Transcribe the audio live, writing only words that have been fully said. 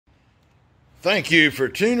Thank you for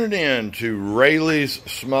tuning in to Rayleigh's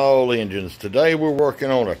Small Engines. Today we're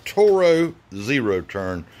working on a Toro zero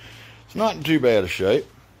turn. It's not in too bad a shape.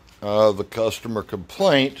 The customer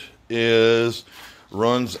complaint is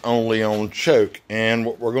runs only on choke, and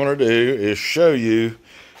what we're going to do is show you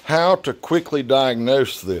how to quickly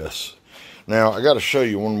diagnose this. Now I got to show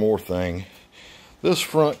you one more thing. This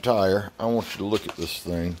front tire, I want you to look at this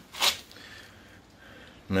thing.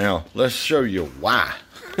 Now let's show you why.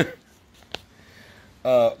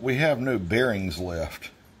 We have no bearings left.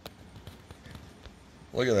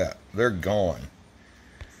 Look at that. They're gone.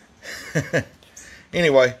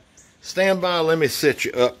 Anyway, stand by. Let me set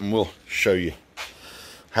you up and we'll show you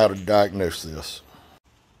how to diagnose this.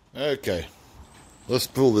 Okay. Let's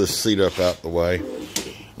pull this seat up out the way.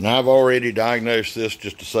 Now, I've already diagnosed this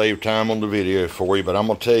just to save time on the video for you, but I'm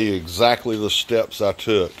going to tell you exactly the steps I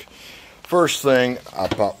took. First thing, I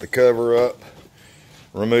pop the cover up,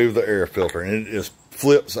 remove the air filter, and it just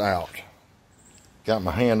flips out. Got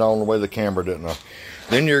my hand on the way the camera didn't know.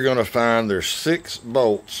 Then you're going to find there's 6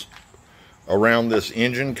 bolts around this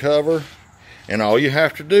engine cover, and all you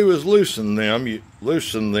have to do is loosen them,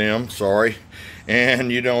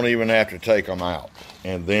 and you don't even have to take them out.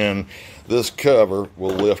 And then this cover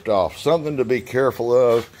will lift off. Something to be careful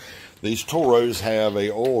of, these Toros have a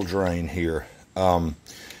oil drain here.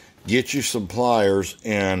 Get you some pliers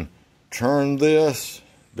and turn this,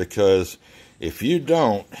 because if you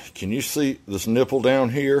don't, can you see this nipple down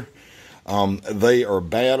here? They are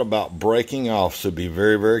bad about breaking off, so be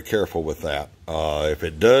very, very careful with that. If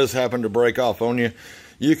it does happen to break off on you,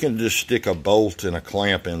 you can just stick a bolt and a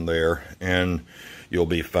clamp in there and you'll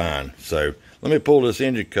be fine. So let me pull this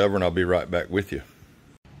engine cover and I'll be right back with you.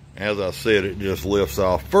 As I said, it just lifts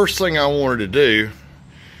off. First thing I wanted to do,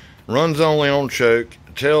 runs only on choke,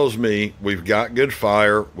 tells me we've got good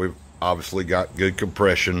fire, we've obviously got good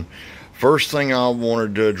compression. First thing I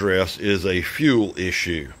wanted to address is a fuel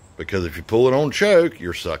issue, because if you pull it on choke,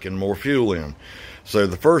 you're sucking more fuel in. So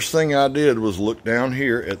the first thing I did was look down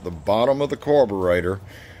here at the bottom of the carburetor.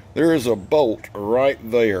 There is a bolt right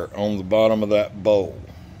there on the bottom of that bowl.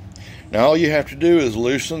 Now all you have to do is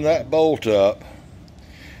loosen that bolt up,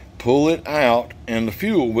 pull it out, and the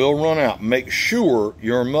fuel will run out. Make sure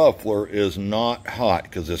your muffler is not hot,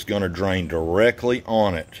 because it's going to drain directly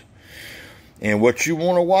on it. And what you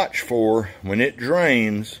want to watch for when it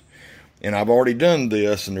drains, and I've already done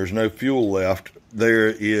this and there's no fuel left,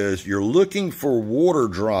 you're looking for water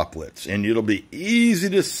droplets, and it'll be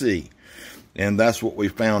easy to see. And that's what we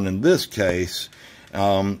found in this case.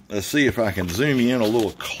 Let's see if I can zoom you in a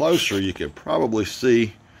little closer. You can probably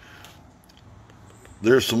see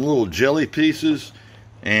there's some little jelly pieces,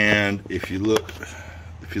 and if you look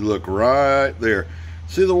right there,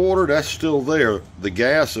 see the water? That's still there. The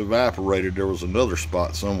gas evaporated. There was another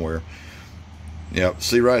spot somewhere. Yep,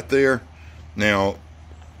 see right there? Now,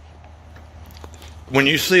 when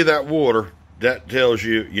you see that water, that tells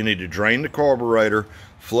you you need to drain the carburetor,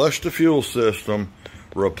 flush the fuel system,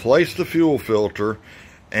 replace the fuel filter,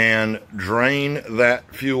 and drain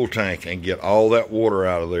that fuel tank and get all that water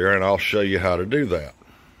out of there, and I'll show you how to do that.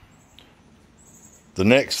 The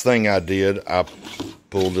next thing I did, I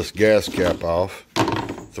pulled this gas cap off,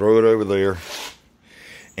 throw it over there,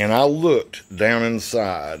 and I looked down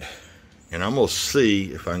inside, and I'm going to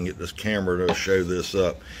see if I can get this camera to show this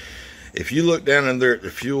up. If you look down in there at the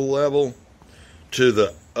fuel level, to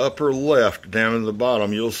the upper left down in the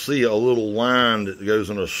bottom, you'll see a little line that goes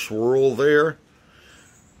in a swirl there.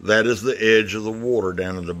 That is the edge of the water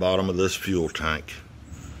down at the bottom of this fuel tank.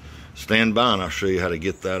 Stand by and I'll show you how to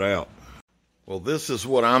get that out. Well, this is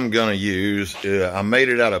what I'm going to use. I made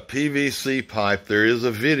it out of PVC pipe. There is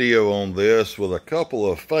a video on this with a couple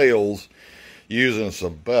of fails using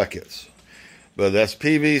some buckets. But that's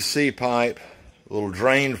PVC pipe, a little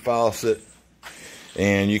drain faucet,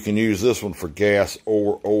 and you can use this one for gas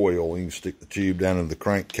or oil. You can stick the tube down in the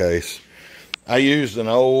crankcase. I used an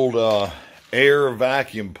old air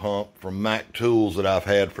vacuum pump from Mac Tools that I've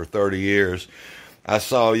had for 30 years. I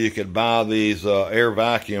saw you could buy these air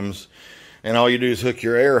vacuums, and all you do is hook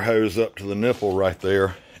your air hose up to the nipple right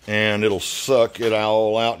there, and it'll suck it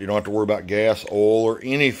all out. You don't have to worry about gas, oil, or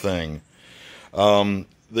anything.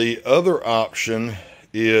 The other option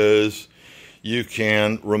is you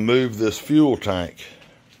can remove this fuel tank.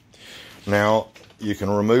 Now, you can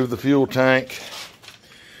remove the fuel tank.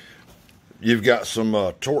 You've got some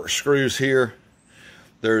Torx screws here.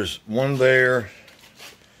 There's one there,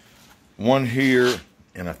 one here,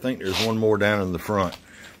 and I think there's one more down in the front.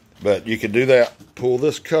 But you can do that, pull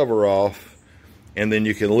this cover off, and then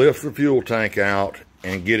you can lift the fuel tank out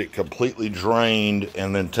and get it completely drained,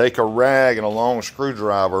 and then take a rag and a long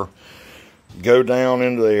screwdriver, go down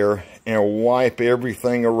into there and wipe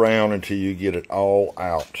everything around until you get it all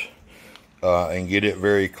out, and get it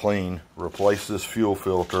very clean. Replace this fuel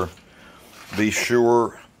filter. Be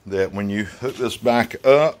sure that when you hook this back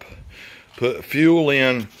up, put fuel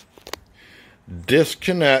in,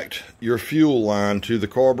 disconnect your fuel line to the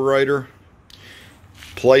carburetor,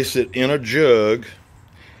 place it in a jug,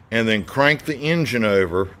 and then crank the engine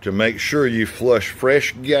over to make sure you flush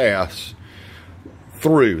fresh gas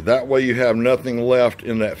through. That way you have nothing left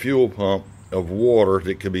in that fuel pump of water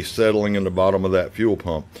that could be settling in the bottom of that fuel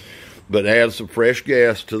pump. But add some fresh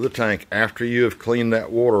gas to the tank after you have cleaned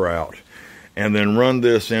that water out, and then run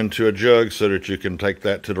this into a jug so that you can take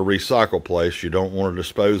that to the recycle place. You don't want to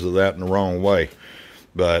dispose of that in the wrong way.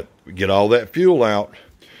 But get all that fuel out,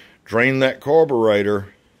 drain that carburetor,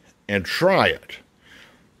 and try it.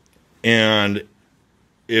 And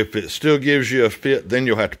if it still gives you a fit, then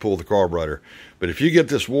you'll have to pull the carburetor. But if you get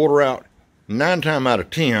this water out, 9 times out of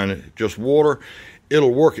 10, just water,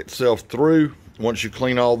 it'll work itself through once you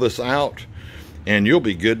clean all this out, and you'll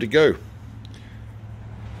be good to go.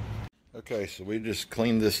 Okay, so we just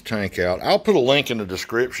cleaned this tank out. I'll put a link in the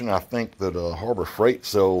description. I think that Harbor Freight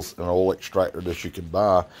sells an oil extractor that you could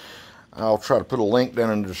buy. I'll try to put a link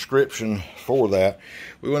down in the description for that.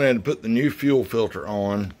 We went ahead and put the new fuel filter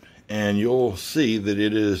on, and you'll see that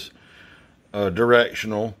it is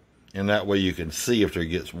directional, and that way you can see if there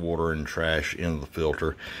gets water and trash in the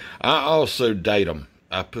filter. I also date them.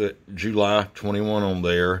 I put July 21 on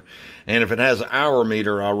there, and if it has an hour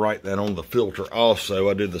meter, I'll write that on the filter also.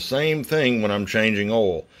 I do the same thing when I'm changing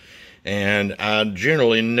oil, and I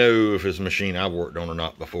generally know if it's a machine I've worked on or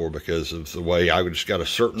not before because of the way I just got a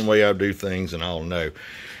certain way I do things, and I'll know.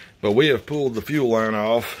 But we have pulled the fuel line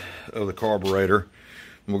off of the carburetor.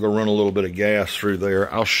 We're going to run a little bit of gas through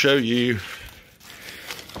there. I'll show you.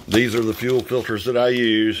 These are the fuel filters that I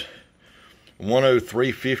use.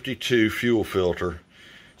 10352 fuel filter.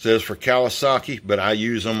 It says for Kawasaki, but I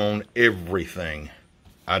use them on everything.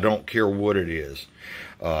 I don't care what it is.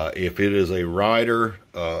 If it is a Ryder,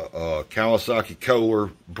 Kawasaki,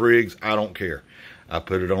 Kohler, Briggs, I don't care. I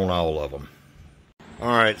put it on all of them.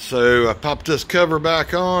 Alright, so I popped this cover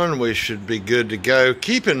back on. We should be good to go.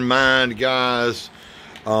 Keep in mind, guys,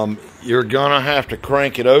 you're gonna have to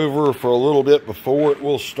crank it over for a little bit before it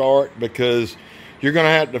will start, because you're gonna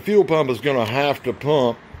have, the fuel pump is gonna have to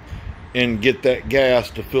pump and get that gas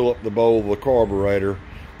to fill up the bowl of the carburetor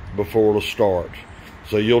before it'll start.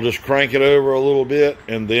 So you'll just crank it over a little bit,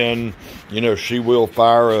 and then, you know, she will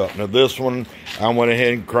fire up. Now this one, I went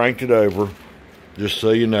ahead and cranked it over, just so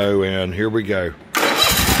you know, and here we go.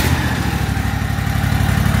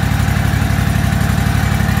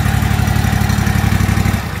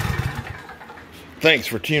 Thanks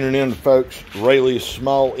for tuning in, folks. Rayleigh's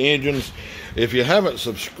Small Engines. If you haven't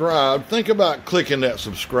subscribed, think about clicking that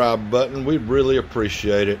subscribe button. We'd really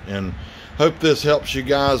appreciate it, and hope this helps you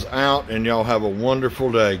guys out, and y'all have a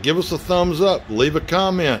wonderful day. Give us a thumbs up. Leave a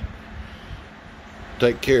comment.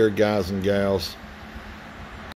 Take care, guys and gals.